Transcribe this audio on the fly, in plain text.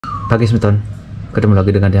Pagi Smeton, ketemu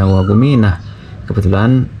lagi dengan yang Agumy. Nah,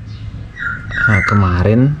 kebetulan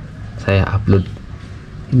kemarin saya upload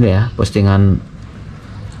ini ya, postingan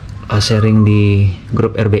sharing di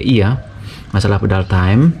grup RBI ya, masalah pedal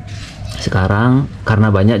time. Sekarang karena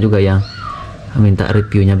banyak juga yang minta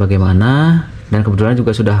reviewnya bagaimana, dan kebetulan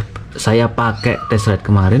juga sudah saya pakai test ride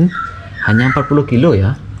kemarin, hanya 40 kilo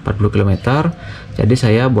ya, 40 km. Jadi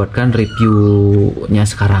saya buatkan reviewnya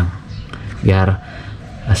sekarang biar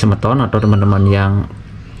Smeton atau teman-teman yang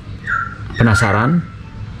penasaran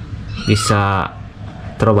bisa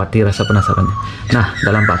terobati rasa penasarannya. Nah,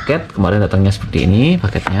 dalam paket kemarin datangnya seperti ini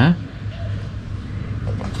paketnya,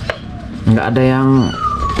 nggak ada yang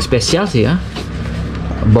spesial sih ya.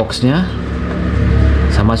 Boxnya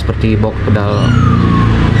sama seperti box pedal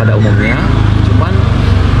pada umumnya, cuman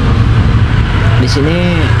di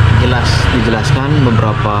sini dijelaskan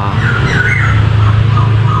beberapa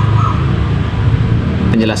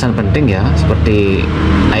penjelasan penting ya, seperti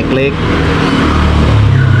high click,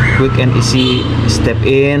 quick and easy step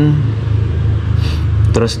in,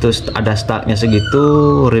 terus ada startnya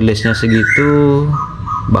segitu, release nya segitu,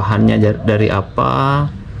 bahannya dari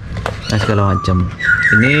apa, dan segala macam.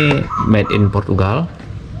 Ini made in Portugal.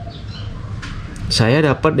 Saya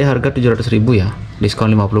dapat di harga 700.000 ya,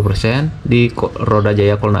 diskon 50% di Roda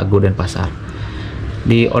Jaya, Kolnago, dan Pasar.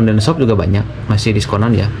 Di online shop juga banyak, masih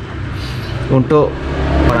diskonan ya. Untuk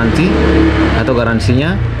garansi atau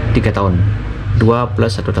garansinya 3 tahun, 2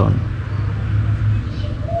 plus 1 tahun.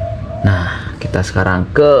 Nah, kita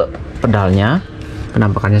sekarang ke pedalnya.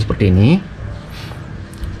 Penampakannya seperti ini.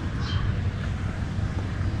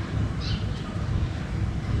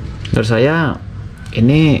 Menurut saya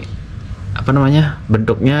ini apa namanya,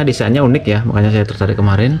 bentuknya, desainnya unik ya, makanya saya tertarik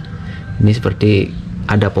kemarin. Ini seperti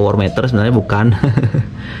ada power meter, sebenarnya bukan.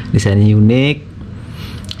 Desainnya unik,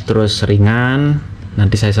 terus ringan.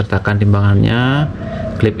 Nanti saya sertakan timbangannya,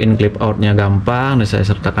 clip in clip outnya gampang, dan saya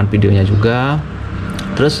sertakan videonya juga.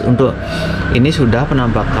 Terus untuk ini sudah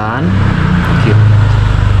penampakan.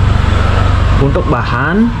 Untuk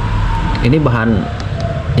bahan, ini bahan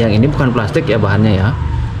yang ini bukan plastik ya bahannya ya.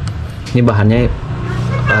 Ini bahannya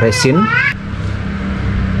resin,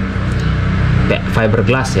 kayak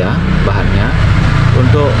fiberglass ya bahannya.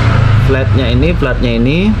 Untuk flatnya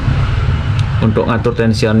ini untuk ngatur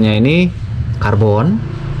tensionnya ini karbon.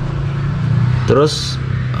 Terus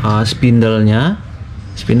spindle ya,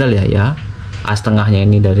 as tengahnya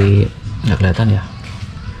ini dari, nggak kelihatan ya,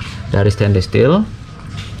 dari stainless steel.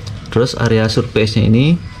 Terus area surface nya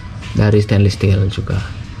ini dari stainless steel juga.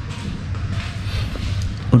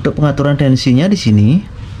 Untuk pengaturan tensinya di sini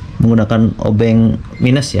menggunakan obeng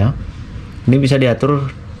minus ya. Ini bisa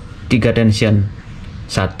diatur 3 tension,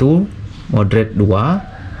 1, moderate 2,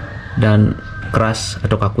 dan keras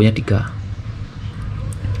atau kakunya 3.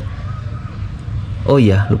 Oh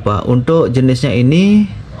iya, lupa, untuk jenisnya ini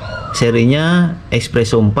serinya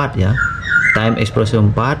Xpresso 4 ya, time Xpresso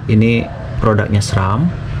 4. Ini produknya SRAM,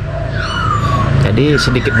 jadi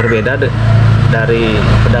sedikit berbeda dari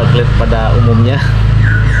pedal Cleat pada umumnya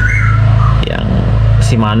yang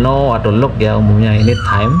Shimano atau Look ya. Umumnya ini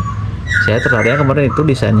time. Saya tertarik kemarin itu,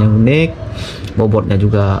 desainnya unik, bobotnya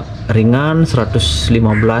juga ringan, 115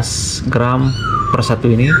 gram per satu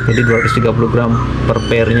ini, jadi 230 gram per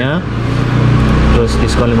pairnya. Terus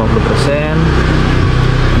diskon 50%,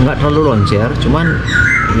 nggak terlalu loncer, cuman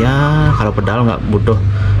ya kalau pedal nggak butuh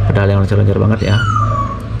pedal yang loncer-loncer banget ya.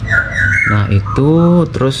 Nah itu,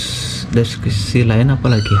 terus deskripsi lain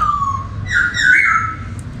apa lagi ya,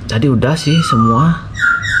 tadi udah sih semua.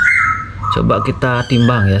 Coba kita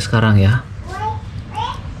timbang ya sekarang ya,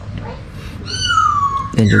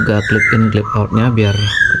 dan juga clip in clip outnya biar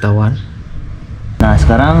ketahuan. Nah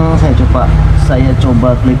sekarang saya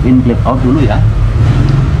coba clip in clip out dulu ya.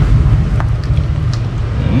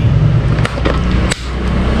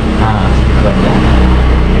 Nah segitu aja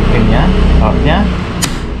clip innya, outnya.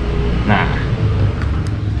 Nah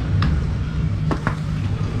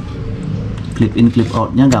clip in clip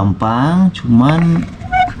outnya gampang, cuman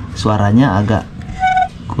suaranya agak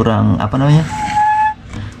kurang, apa namanya,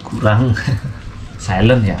 kurang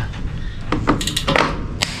silent ya.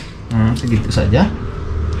 Segitu saja.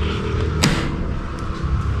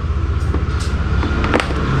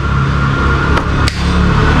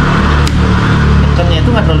 Tekannya itu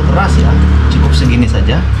nggak terlalu keras ya, cukup segini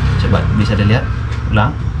saja. Coba bisa dilihat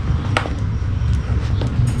ulang.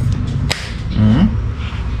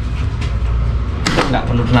 Nggak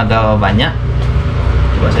perlu tenaga banyak.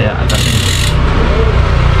 Coba saya atasin.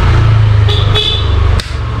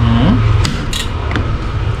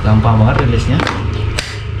 Gampang banget rilisnya.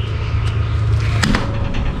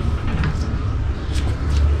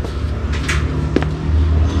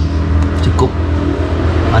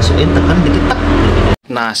 in, tekan dikit tak.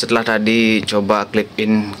 Nah, setelah tadi coba clip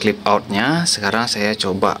in clip outnya, sekarang saya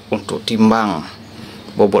coba untuk timbang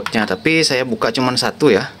bobotnya. Tapi saya buka cuman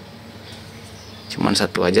satu ya, cuman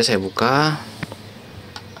satu aja saya buka.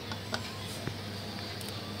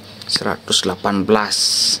 118.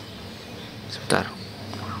 Sebentar.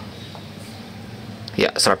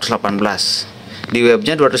 Ya, 118. Di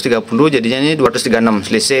webnya 230, jadinya ini 236.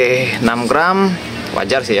 Selisih 6 gram.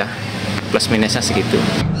 Wajar sih ya. Plus minusnya segitu.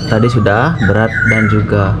 Tadi sudah berat dan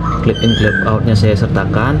juga clip in clip outnya saya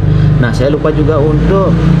sertakan. Nah, saya lupa juga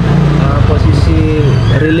untuk posisi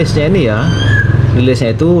rilisnya ini ya.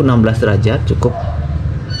 Rilisnya itu 16 derajat, cukup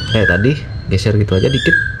kayak tadi, geser gitu aja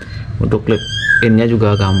dikit. Untuk clip innya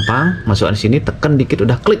juga gampang, masukkan sini, tekan dikit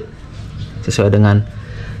udah klik. Sesuai dengan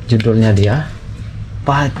judulnya dia.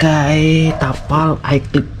 Pakai tapal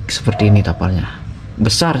iClick seperti ini tapalnya.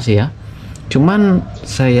 Besar sih ya. Cuman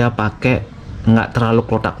saya pakai nggak terlalu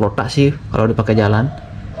klotak-klotak sih kalau dipakai jalan.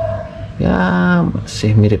 Ya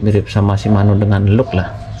masih mirip-mirip sama si Manu dengan look lah.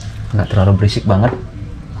 Nggak terlalu berisik banget.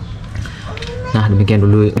 Nah, demikian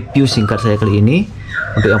dulu review singkat saya kali ini.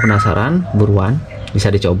 Untuk yang penasaran, buruan bisa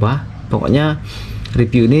dicoba. Pokoknya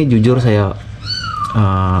review ini jujur saya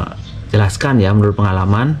jelaskan ya menurut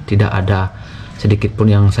pengalaman, tidak ada sedikit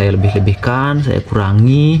pun yang saya lebih-lebihkan, saya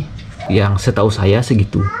kurangi, yang setahu saya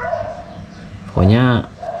segitu.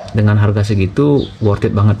 Pokoknya dengan harga segitu worth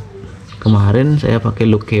it banget. Kemarin saya pakai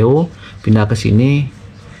Lukeo, pindah ke sini,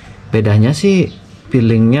 bedanya sih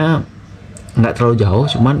feelingnya nggak terlalu jauh,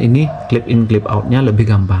 cuman ini clip in clip outnya lebih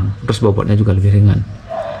gampang, terus bobotnya juga lebih ringan.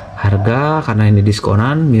 Harga karena ini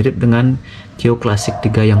diskonan mirip dengan Kio Classic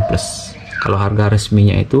 3 yang plus. Kalau harga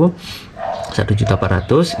resminya itu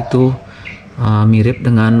 1.400.000, itu mirip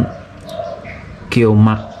dengan Kio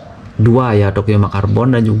Mark 2 ya, atau Kio Mark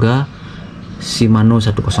Carbon, dan juga Shimano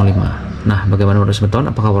 105. Nah, bagaimana menurut Semeton?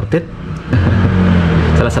 Apakah worth it?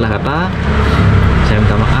 Salah-salah kata, saya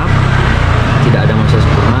minta maaf. Tidak ada manusia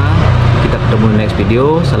sempurna. Kita ketemu di next video.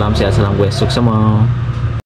 Salam sehat, salam gue, sukses semua.